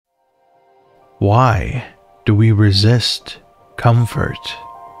Why do we resist comfort?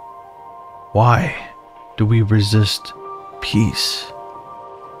 Why do we resist peace?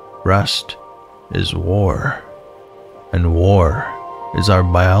 Rest is war, and war is our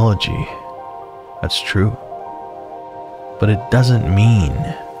biology. That's true. But it doesn't mean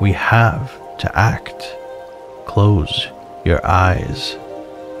we have to act. Close your eyes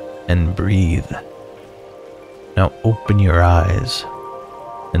and breathe. Now open your eyes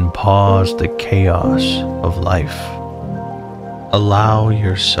and pause the chaos of life. Allow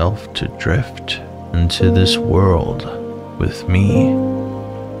yourself to drift into this world with me.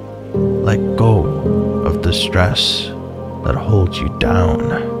 Let go of the stress that holds you down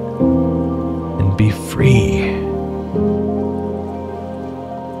and be free.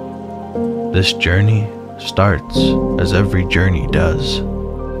 This journey starts as every journey does,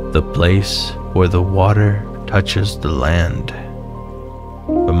 the place where the water touches the land.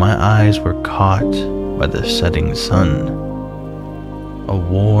 But my eyes were caught by the setting sun, a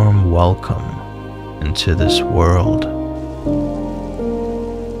warm welcome into this world.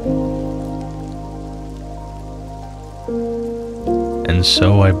 And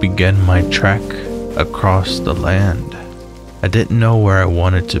so I began my trek across the land. I didn't know where I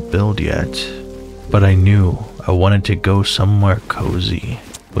wanted to build yet, but I knew I wanted to go somewhere cozy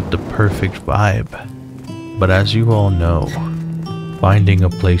with the perfect vibe. But as you all know, finding a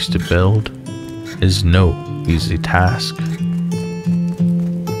place to build is no easy task.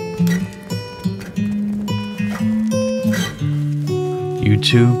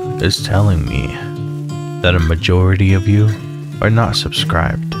 YouTube is telling me that a majority of you are not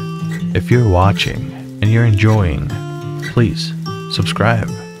subscribed. If you're watching and you're enjoying, please subscribe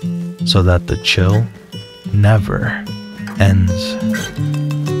so that the chill never ends.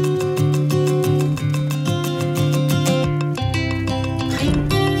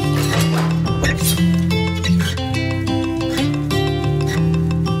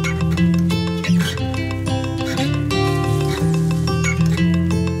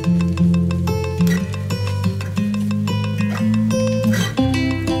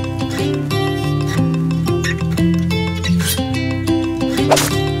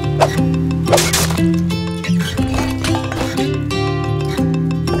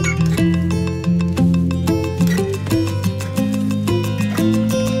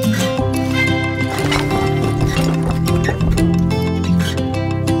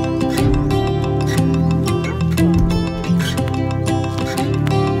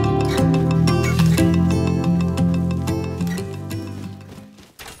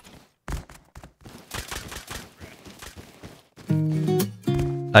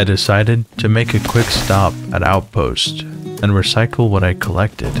 I decided to make a quick stop at Outpost and recycle what I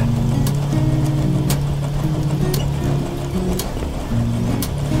collected.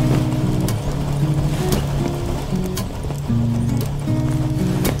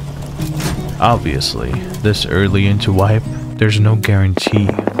 Obviously, this early into wipe, there's no guarantee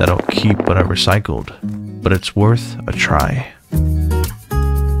that I'll keep what I recycled, but it's worth a try.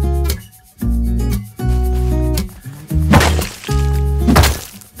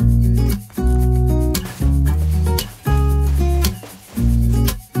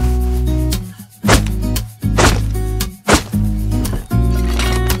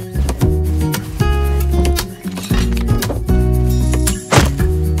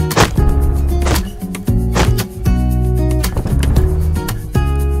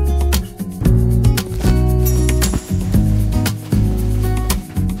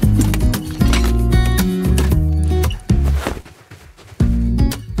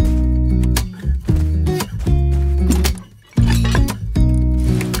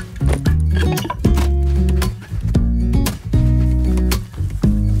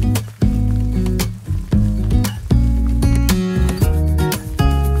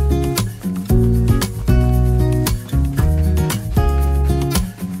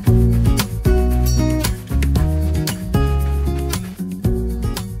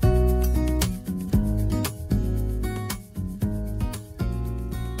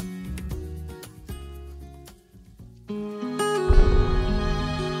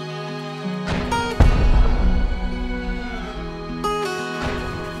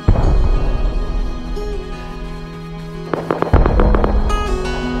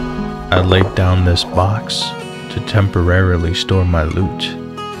 I laid down this box to temporarily store my loot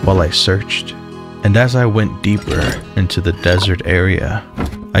while I searched, and as I went deeper into the desert area,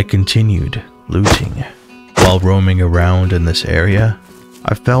 I continued looting. While roaming around in this area,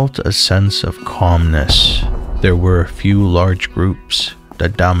 I felt a sense of calmness. There were a few large groups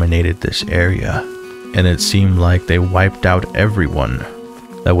that dominated this area, and it seemed like they wiped out everyone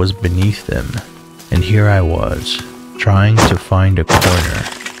that was beneath them And here I was, trying to find a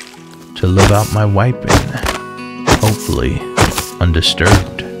corner to live out my wipe in, hopefully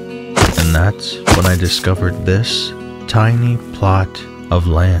undisturbed. And that's when I discovered this tiny plot of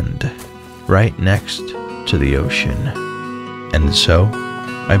land right next to the ocean. And so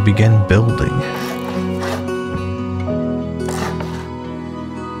I began building.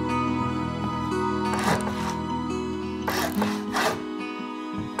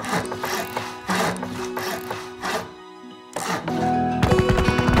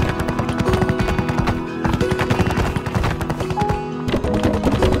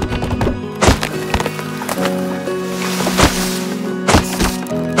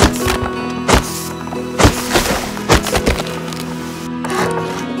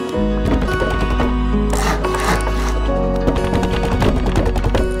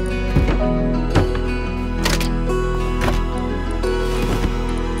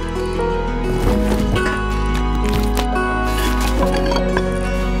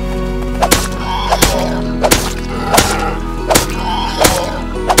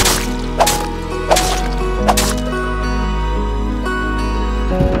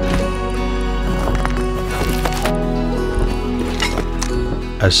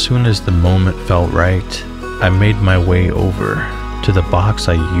 As soon as the moment felt right, I made my way over to the box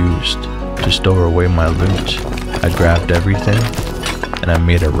I used to store away my loot. I grabbed everything and I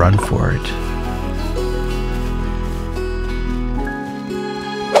made a run for it.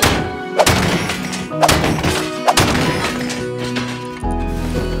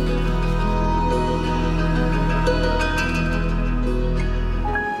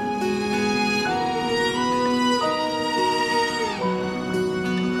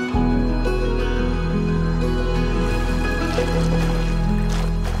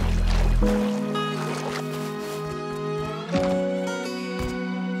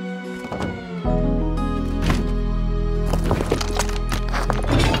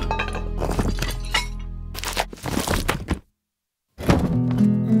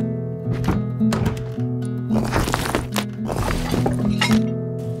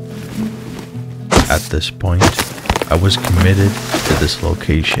 At this point, I was committed to this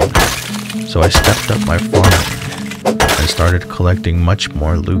location, so I stepped up my farming and started collecting much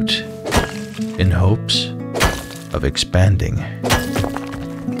more loot in hopes of expanding.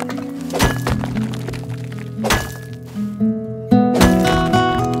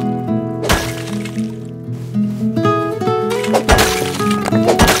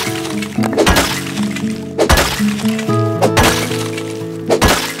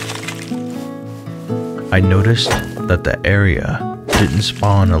 I noticed that the area didn't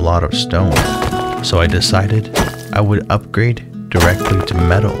spawn a lot of stone, so I decided I would upgrade directly to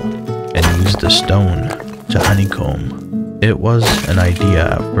metal and use the stone to honeycomb. It was an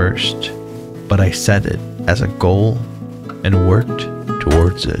idea at first, but I set it as a goal and worked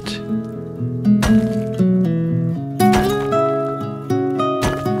towards it.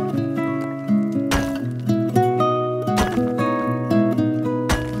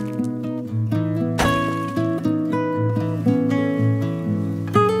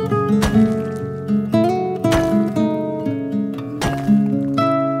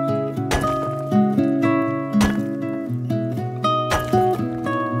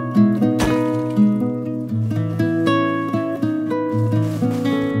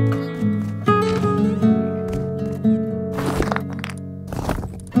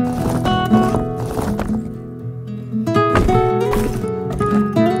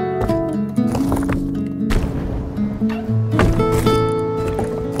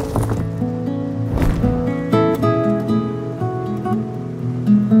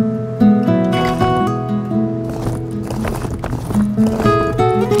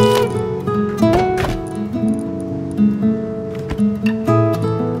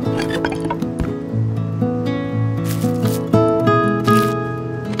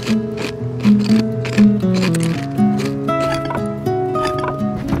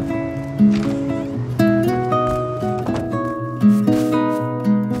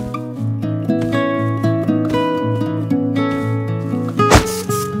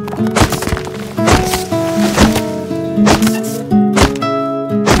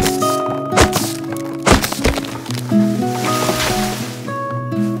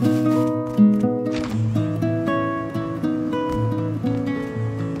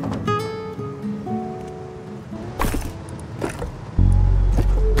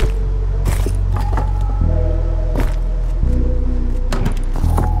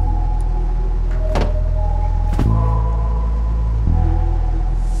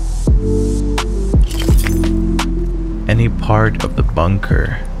 Any part of the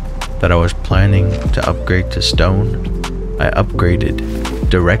bunker that I was planning to upgrade to stone, I upgraded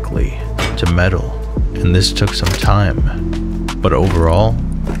directly to metal, and this took some time, but overall,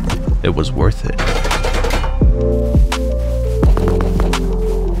 it was worth it.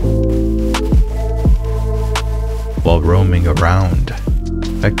 While roaming around,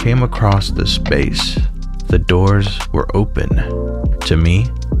 I came across this space. The doors were open. To me,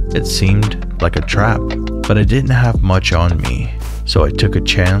 it seemed like a trap, but I didn't have much on me, so I took a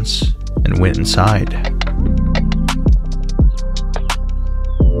chance and went inside.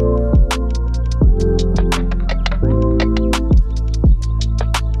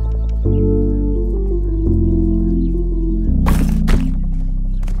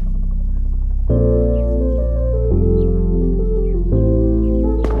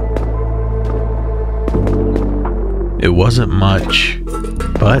 It wasn't much,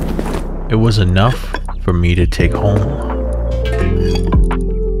 but it was enough for me to take home.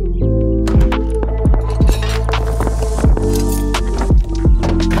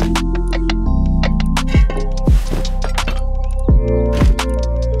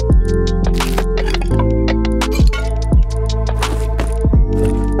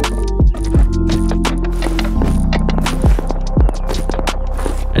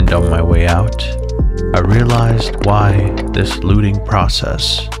 And on my way out, I realized why this looting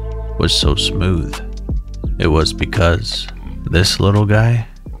process was so smooth. It was because this little guy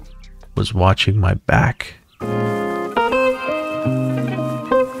was watching my back.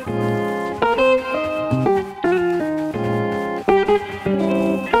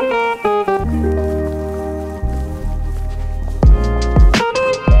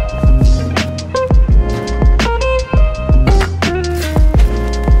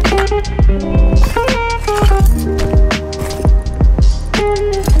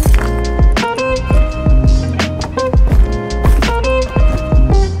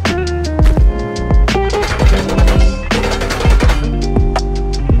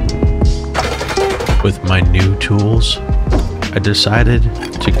 With my new tools, I decided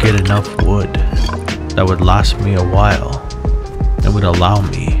to get enough wood that would last me a while and would allow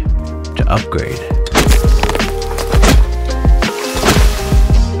me to upgrade.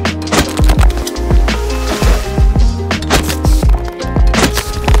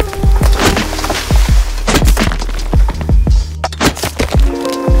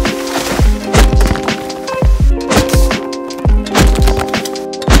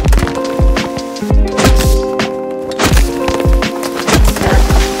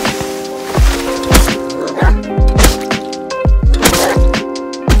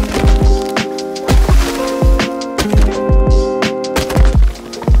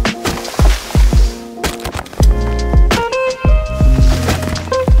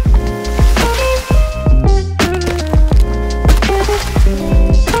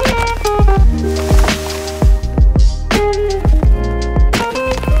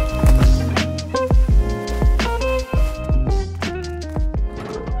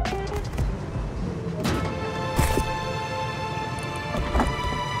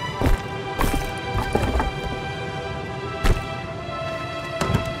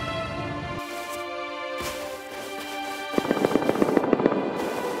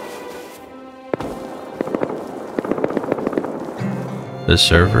 The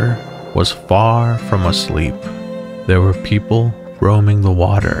server was far from asleep. There were people roaming the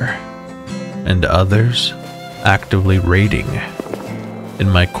water, and others actively raiding. In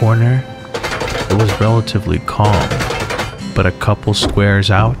my corner, it was relatively calm, but a couple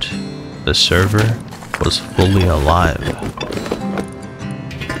squares out, the server was fully alive.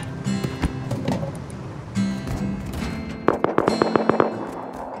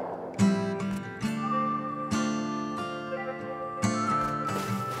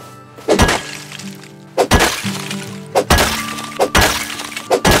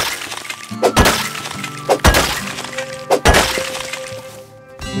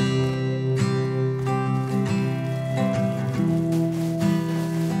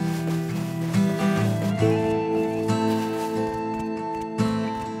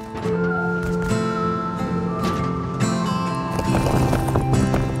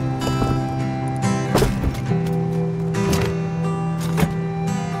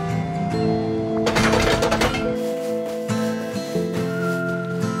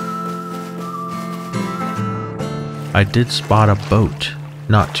 I did spot a boat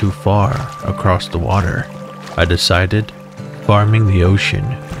not too far across the water. I decided farming the ocean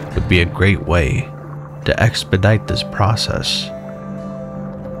would be a great way to expedite this process.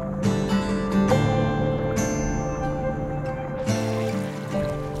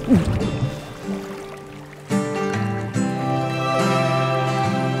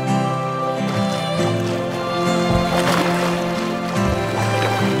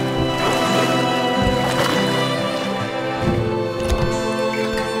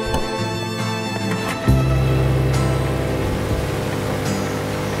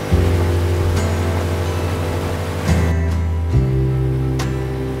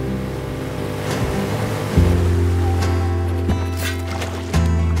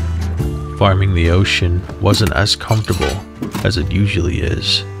 Farming the ocean wasn't as comfortable as it usually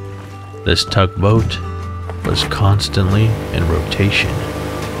is. This tugboat was constantly in rotation.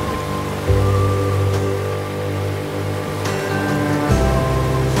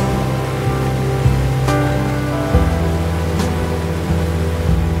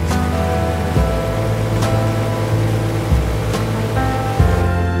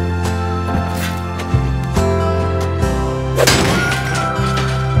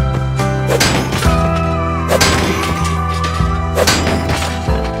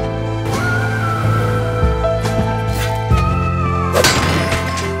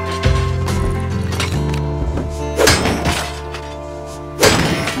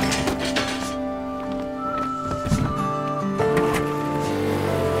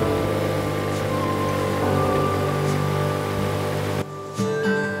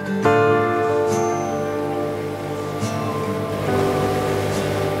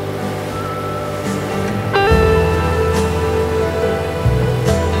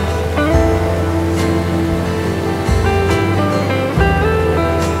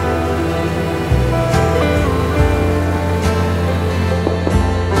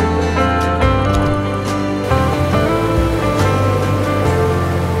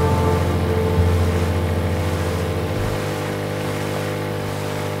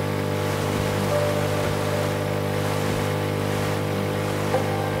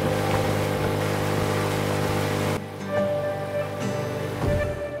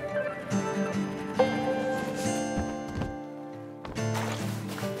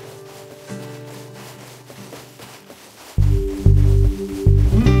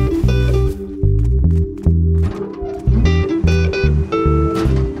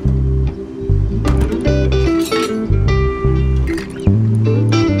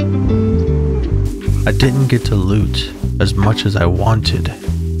 I didn't get to loot as much as I wanted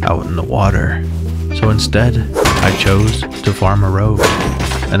out in the water, so instead I chose to farm a road,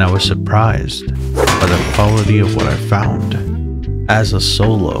 and I was surprised by the quality of what I found. As a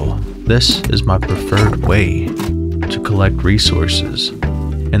solo, this is my preferred way to collect resources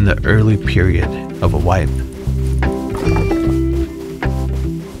in the early period of a wipe.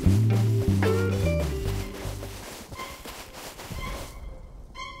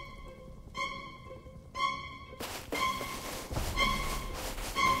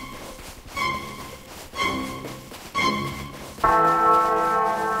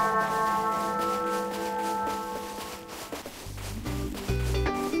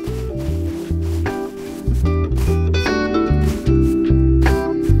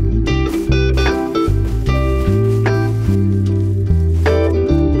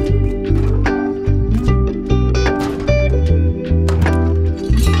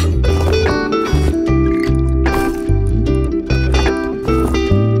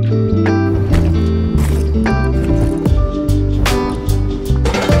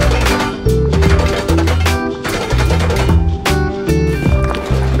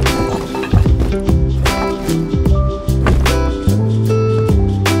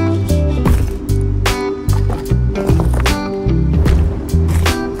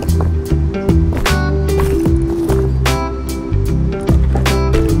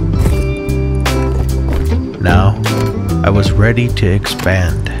 Now, I was ready to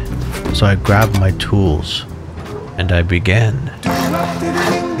expand, so I grabbed my tools, and I began.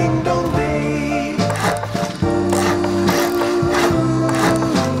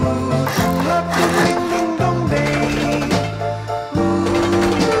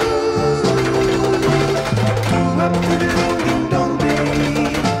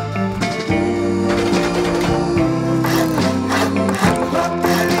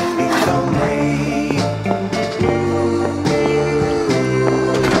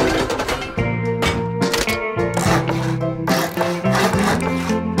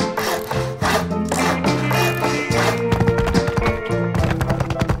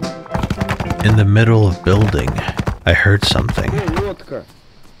 In the middle of building, I heard something,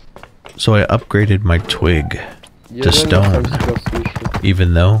 so I upgraded my twig to stone,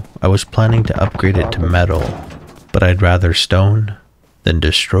 even though I was planning to upgrade it to metal, but I'd rather stone than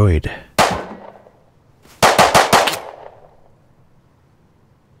destroyed.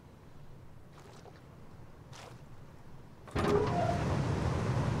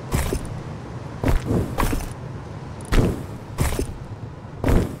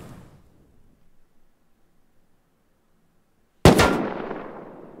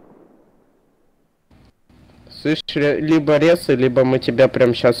 Слышь, либо резай, либо мы тебя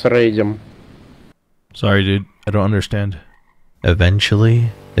прямо сейчас рейдим. Sorry, dude. I don't understand. Eventually,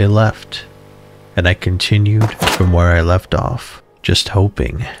 they left, and I continued from where I left off, just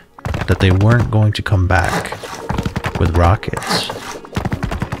hoping that they weren't going to come back with rockets.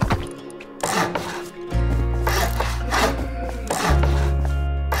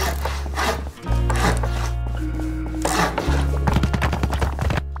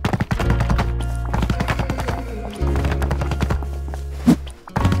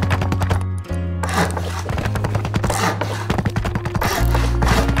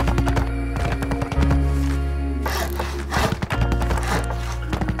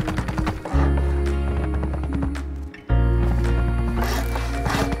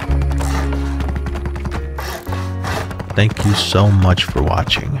 Thank you so much for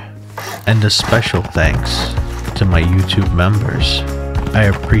watching, and a special thanks to my YouTube members. I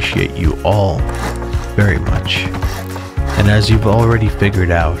appreciate you all very much. And as you've already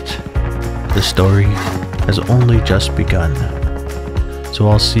figured out, the story has only just begun. So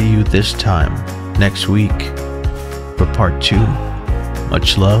I'll see you this time next week for part 2.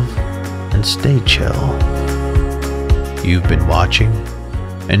 Much love and stay chill. You've been watching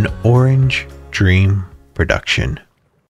an Orange Dream production.